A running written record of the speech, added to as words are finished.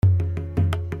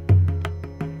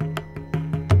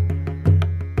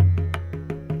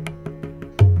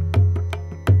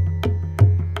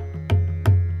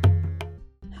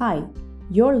Hi,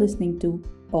 you're listening to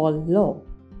All Law,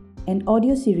 an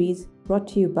audio series brought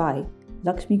to you by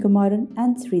Lakshmi Kumaran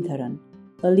and Sridharan,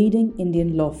 a leading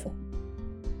Indian law firm.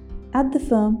 At the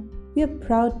firm, we are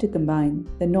proud to combine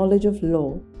the knowledge of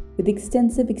law with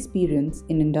extensive experience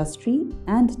in industry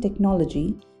and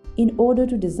technology in order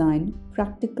to design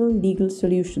practical legal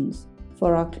solutions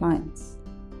for our clients.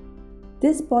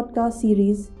 This podcast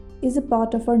series is a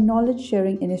part of our knowledge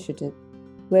sharing initiative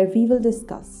where we will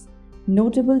discuss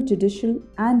notable judicial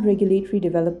and regulatory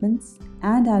developments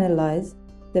and analyze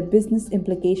the business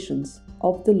implications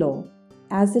of the law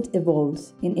as it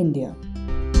evolves in India.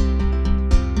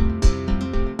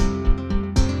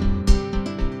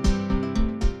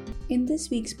 In this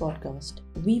week's podcast,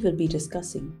 we will be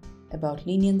discussing about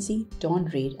leniency, dawn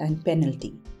rate and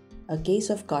penalty, a case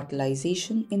of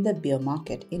cartelization in the beer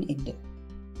market in India.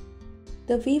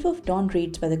 The wave of dawn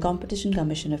raids by the Competition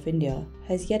Commission of India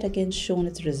has yet again shown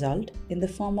its result in the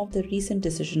form of the recent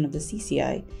decision of the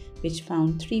CCI, which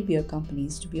found 3 beer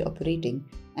companies to be operating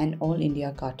an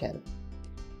all-India cartel.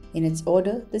 In its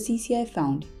order, the CCI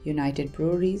found United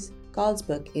Breweries,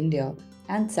 Carlsberg India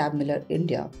and SABMiller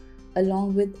India,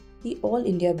 along with the All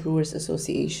India Brewers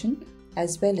Association,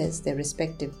 as well as their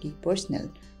respective key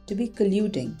personnel, to be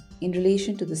colluding in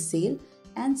relation to the sale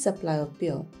and supply of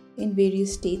beer in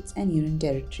various states and union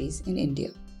territories in India.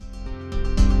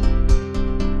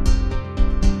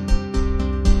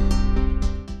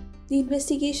 The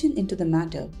investigation into the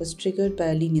matter was triggered by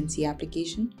a leniency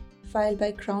application filed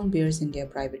by Crown Beers India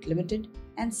Private Limited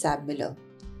and SABMiller,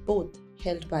 both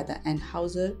held by the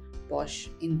Anheuser-Busch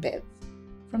InBev.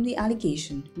 From the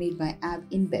allegation made by AB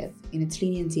InBev in its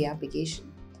leniency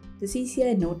application, the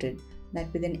CCI noted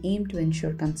that with an aim to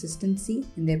ensure consistency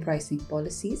in their pricing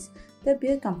policies, the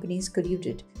beer companies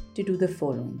colluded to do the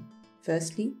following.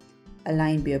 Firstly,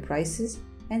 align beer prices,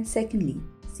 and secondly,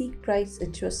 seek price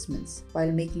adjustments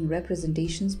while making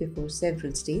representations before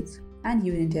several states and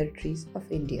union territories of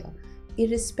India,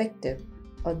 irrespective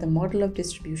of the model of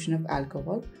distribution of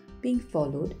alcohol being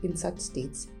followed in such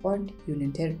states or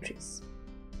union territories.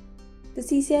 The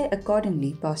CCI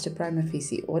accordingly passed a prima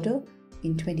facie order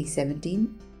in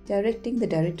 2017 directing the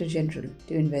Director General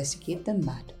to investigate the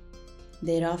matter.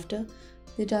 Thereafter,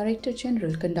 the Director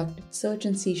General conducted search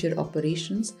and seizure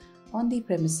operations on the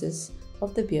premises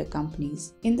of the beer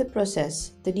companies. In the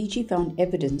process, the DG found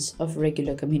evidence of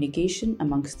regular communication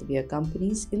amongst the beer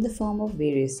companies in the form of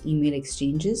various email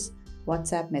exchanges,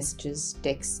 WhatsApp messages,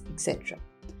 texts, etc.,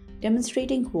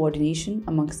 demonstrating coordination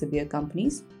amongst the beer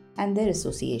companies and their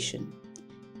association.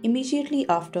 Immediately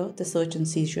after the search and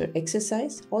seizure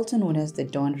exercise, also known as the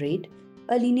dawn raid,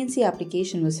 a leniency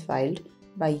application was filed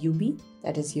by UB,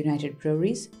 that is United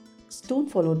Breweries, soon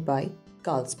followed by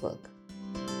Carlsberg.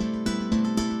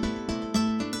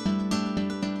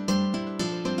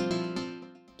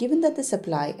 Given that the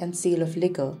supply and sale of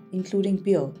liquor, including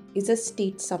beer, is a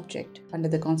state subject under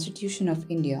the Constitution of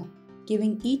India,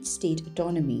 giving each state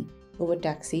autonomy over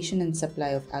taxation and supply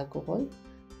of alcohol,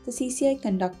 the CCI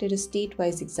conducted a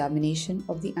state-wise examination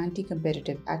of the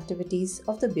anti-competitive activities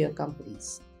of the beer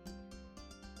companies.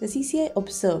 The CCI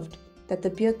observed that the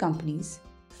beer companies,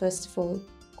 first of all,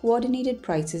 coordinated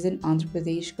prices in Andhra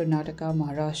Pradesh, Karnataka,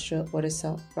 Maharashtra,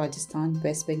 Orissa, Rajasthan,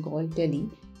 West Bengal, Delhi,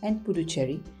 and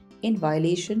Puducherry in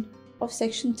violation of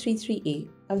Section 33A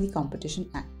of the Competition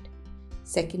Act.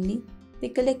 Secondly, they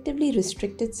collectively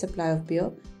restricted supply of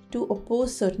beer to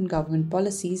oppose certain government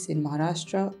policies in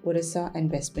Maharashtra, Orissa,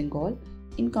 and West Bengal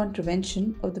in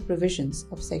contravention of the provisions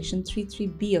of Section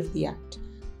 33B of the Act.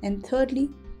 And thirdly,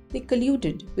 they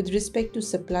colluded with respect to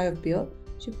supply of beer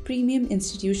to premium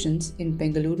institutions in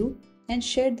Bengaluru and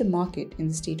shared the market in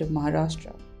the state of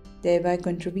Maharashtra, thereby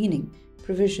contravening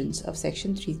provisions of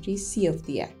Section 33C of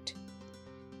the Act.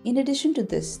 In addition to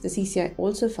this, the CCI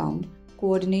also found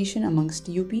coordination amongst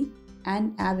UP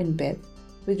and AB InBev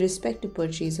with respect to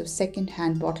purchase of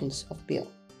second-hand bottles of beer.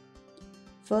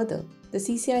 Further, the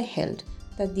CCI held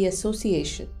that the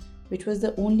association, which was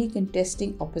the only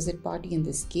contesting opposite party in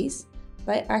this case,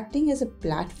 by acting as a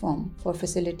platform for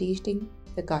facilitating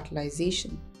the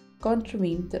cartelization,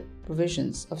 contravened the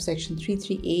provisions of Section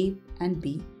 33A and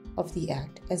B of the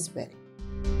Act as well.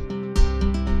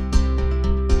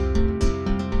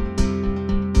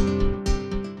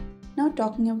 Now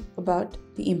talking about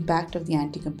the impact of the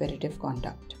anti-competitive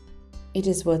conduct. It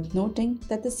is worth noting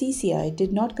that the CCI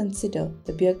did not consider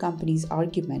the beer companies'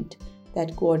 argument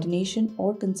that coordination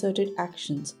or concerted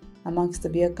actions amongst the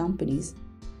beer companies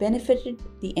benefited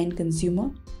the end consumer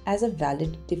as a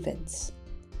valid defense.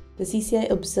 The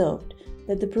CCI observed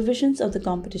that the provisions of the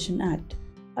Competition Act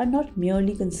are not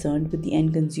merely concerned with the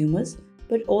end consumers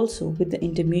but also with the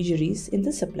intermediaries in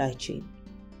the supply chain.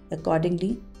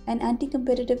 Accordingly, an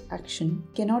anti-competitive action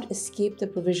cannot escape the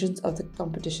provisions of the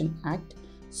Competition Act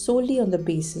solely on the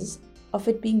basis of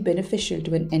it being beneficial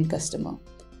to an end customer,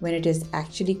 when it is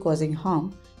actually causing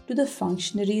harm to the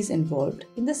functionaries involved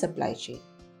in the supply chain.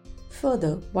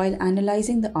 Further, while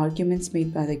analyzing the arguments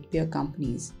made by the beer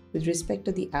companies with respect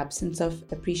to the absence of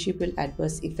appreciable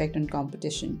adverse effect on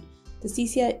competition, the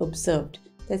CCI observed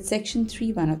that Section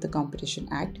 3(1) of the Competition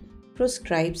Act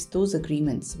proscribes those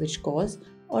agreements which cause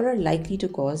or are likely to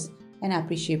cause an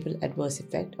appreciable adverse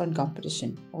effect on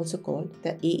competition, also called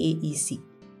the AAEC,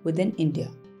 within India.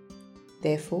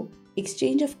 Therefore,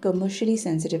 exchange of commercially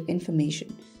sensitive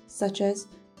information such as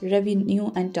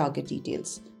revenue and target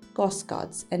details, cost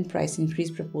cards, and price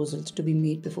increase proposals to be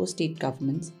made before state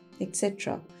governments,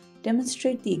 etc.,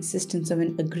 demonstrate the existence of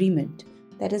an agreement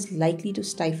that is likely to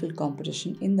stifle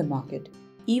competition in the market,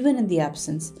 even in the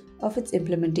absence of its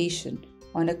implementation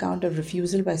on account of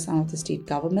refusal by some of the state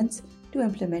governments to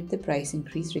implement the price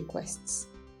increase requests.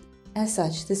 As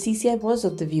such, the CCI was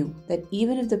of the view that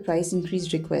even if the price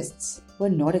increase requests were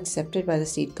not accepted by the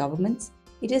state governments,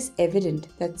 it is evident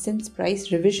that since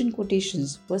price revision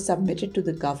quotations were submitted to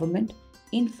the government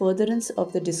in furtherance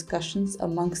of the discussions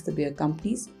amongst the beer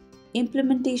companies,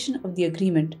 implementation of the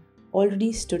agreement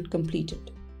already stood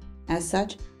completed. As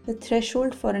such, the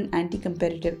threshold for an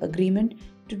anti-competitive agreement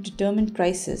to determine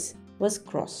prices was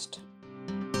crossed.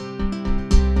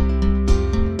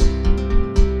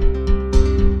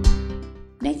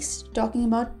 Next, talking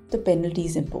about the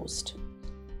penalties imposed.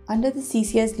 Under the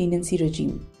CCI's leniency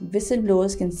regime,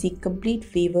 whistleblowers can seek complete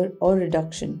waiver or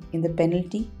reduction in the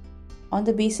penalty on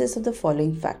the basis of the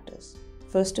following factors.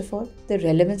 First of all, the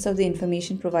relevance of the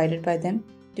information provided by them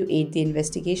to aid the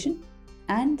investigation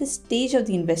and the stage of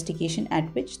the investigation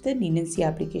at which the leniency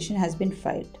application has been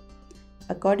filed.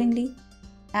 Accordingly,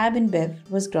 AB InBev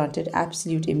was granted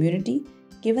absolute immunity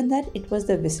given that it was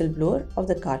the whistleblower of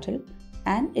the cartel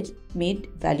and it made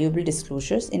valuable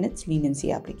disclosures in its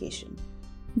leniency application.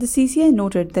 The CCI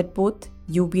noted that both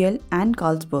UBL and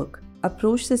Carlsberg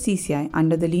approached the CCI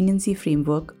under the leniency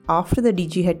framework after the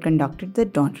DG had conducted the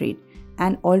dawn raid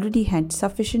and already had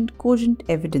sufficient cogent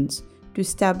evidence to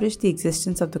establish the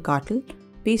existence of the cartel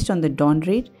based on the dawn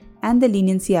raid and the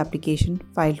leniency application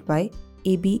filed by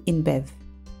AB InBev.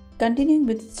 Continuing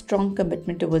with its strong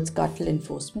commitment towards cartel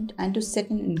enforcement and to set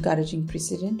an encouraging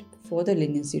precedent for the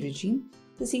leniency regime,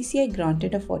 the CCI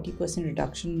granted a 40%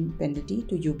 reduction in penalty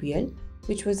to UBL,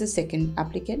 which was the second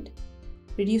applicant,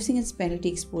 reducing its penalty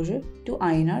exposure to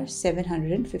INR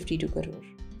 752 crore.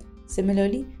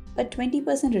 Similarly, a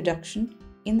 20% reduction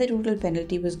in the total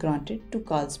penalty was granted to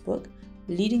Carlsberg,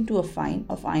 leading to a fine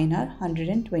of INR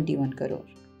 121 crore.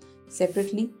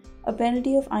 Separately, a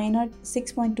penalty of INR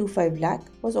 6.25 lakh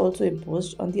was also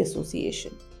imposed on the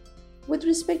association. With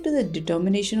respect to the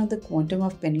determination of the quantum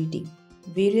of penalty,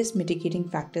 various mitigating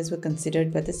factors were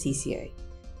considered by the CCI.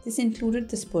 This included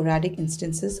the sporadic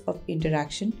instances of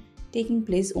interaction taking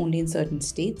place only in certain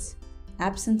states,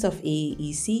 absence of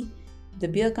AAEC, the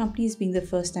beer companies being the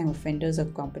first-time offenders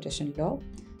of competition law,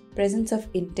 presence of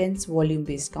intense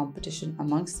volume-based competition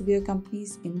amongst the beer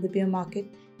companies in the beer market,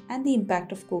 and the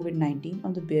impact of COVID-19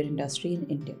 on the beer industry in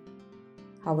India.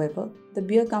 However, the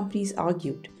beer companies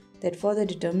argued that for the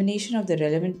determination of the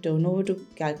relevant turnover to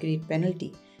calculate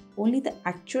penalty, only the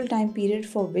actual time period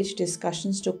for which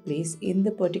discussions took place in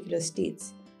the particular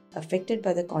states affected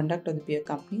by the conduct of the beer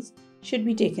companies should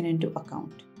be taken into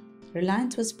account.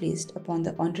 Reliance was placed upon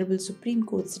the Honorable Supreme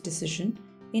Court's decision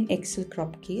in Excel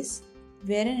Crop case,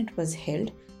 wherein it was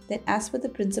held that as per the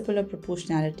principle of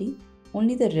proportionality,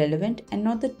 only the relevant and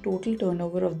not the total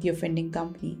turnover of the offending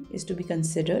company is to be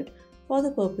considered for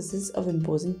the purposes of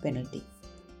imposing penalty.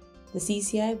 The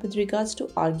CCI, with regards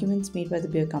to arguments made by the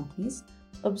beer companies,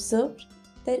 observed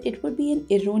that it would be an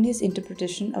erroneous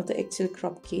interpretation of the Excel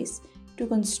Crop case to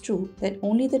construe that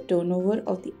only the turnover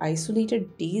of the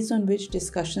isolated days on which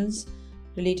discussions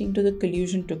relating to the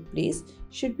collusion took place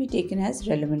should be taken as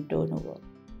relevant turnover.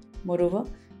 Moreover,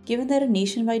 given that a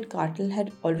nationwide cartel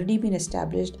had already been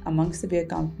established amongst the beer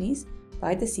companies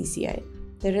by the CCI,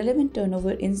 the relevant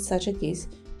turnover in such a case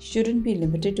shouldn't be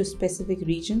limited to specific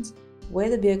regions where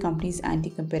the beer companies'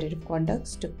 anti-competitive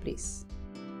conducts took place.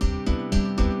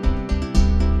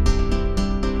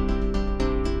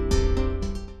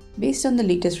 Based on the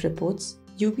latest reports,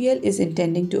 UBL is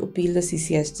intending to appeal the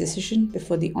CCI's decision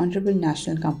before the Honorable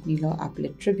National Company Law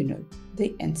Appellate Tribunal, the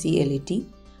NCLAT,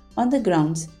 on the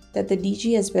grounds that the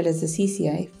DG as well as the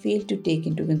CCI failed to take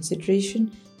into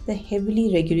consideration the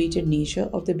heavily regulated nature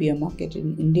of the beer market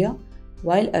in India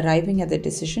while arriving at the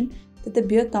decision that the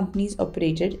beer companies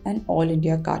operated an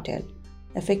all-India cartel,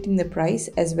 affecting the price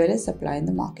as well as supply in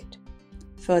the market.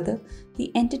 Further,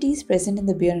 the entities present in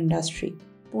the beer industry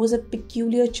pose a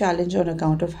peculiar challenge on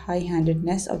account of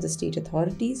high-handedness of the state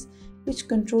authorities, which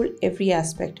control every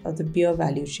aspect of the beer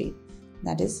value chain,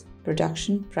 that is,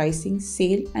 production, pricing,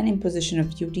 sale, and imposition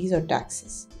of duties or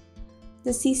taxes.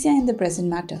 The CCI in the present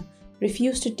matter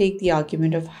refused to take the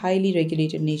argument of highly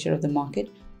regulated nature of the market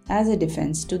as a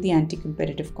defense to the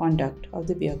anti-competitive conduct of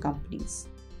the beer companies.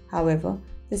 However,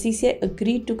 the CCI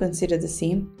agreed to consider the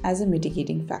same as a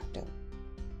mitigating factor.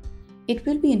 It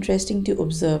will be interesting to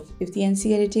observe if the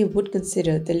NCLAT would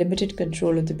consider the limited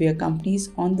control of the beer companies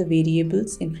on the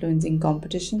variables influencing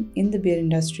competition in the beer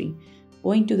industry,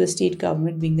 owing to the state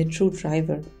government being the true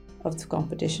driver of the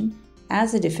competition,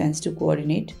 as a defense to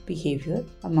coordinate behavior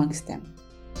amongst them.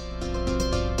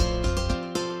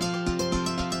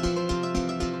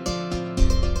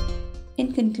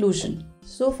 In conclusion,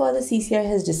 so far the CCI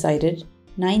has decided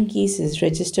 9 cases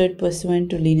registered pursuant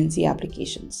to leniency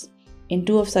applications. In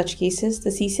 2 of such cases, the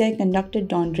CCI conducted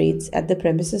dawn raids at the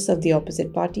premises of the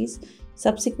opposite parties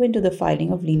subsequent to the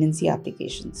filing of leniency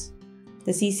applications.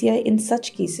 The CCI in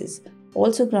such cases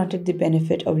also granted the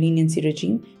benefit of leniency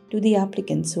regime to the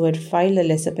applicants who had filed a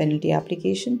lesser penalty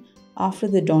application after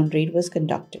the dawn raid was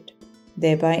conducted,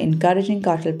 thereby encouraging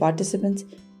cartel participants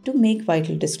to make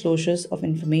vital disclosures of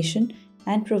information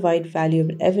and provide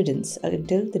valuable evidence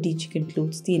until the DG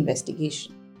concludes the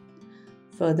investigation.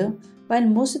 Further, while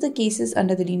most of the cases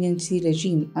under the leniency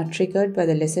regime are triggered by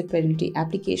the lesser penalty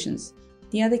applications,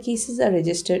 the other cases are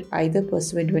registered either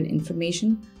pursuant to an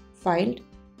information filed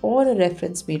or a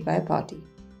reference made by a party.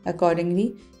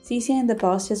 Accordingly, CCI in the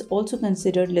past has also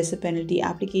considered lesser penalty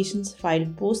applications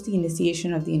filed post the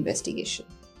initiation of the investigation.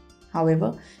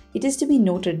 However, it is to be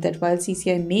noted that while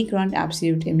CCI may grant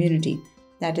absolute immunity,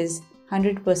 that is,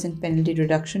 100% penalty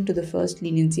reduction to the first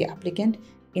leniency applicant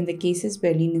in the cases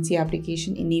where leniency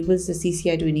application enables the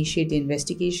CCI to initiate the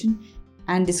investigation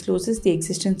and discloses the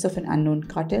existence of an unknown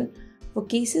cartel, for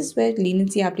cases where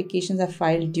leniency applications are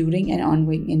filed during an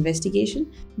ongoing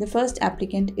investigation, the first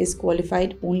applicant is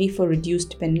qualified only for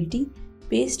reduced penalty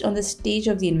based on the stage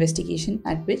of the investigation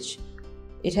at which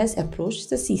it has approached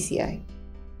the CCI.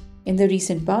 In the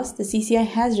recent past, the CCI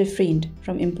has refrained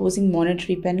from imposing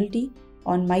monetary penalty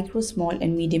on micro, small,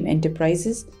 and medium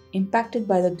enterprises impacted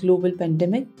by the global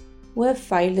pandemic who have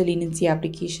filed a leniency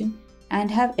application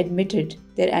and have admitted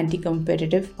their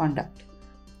anti-competitive conduct.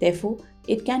 Therefore,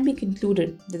 it can be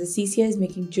concluded that the CCI is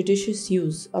making judicious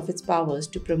use of its powers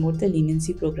to promote the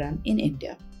leniency program in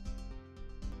India.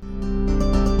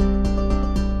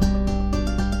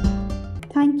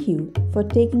 Thank you for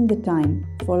taking the time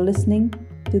for listening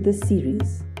to this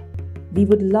series. We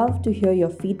would love to hear your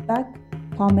feedback,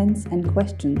 comments, and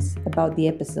questions about the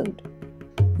episode.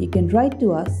 You can write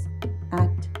to us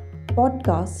at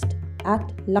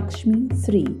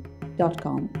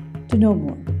podcast@lakshmi3.com to know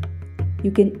more.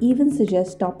 You can even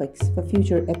suggest topics for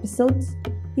future episodes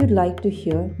you'd like to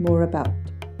hear more about.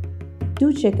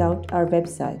 Do check out our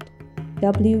website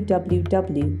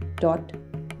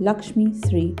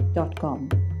www.lakshmi3.com,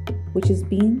 which is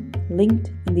being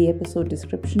linked in the episode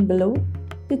description below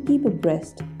to keep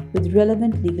abreast with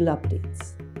relevant legal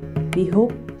updates. We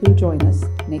hope you'll join us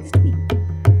next week.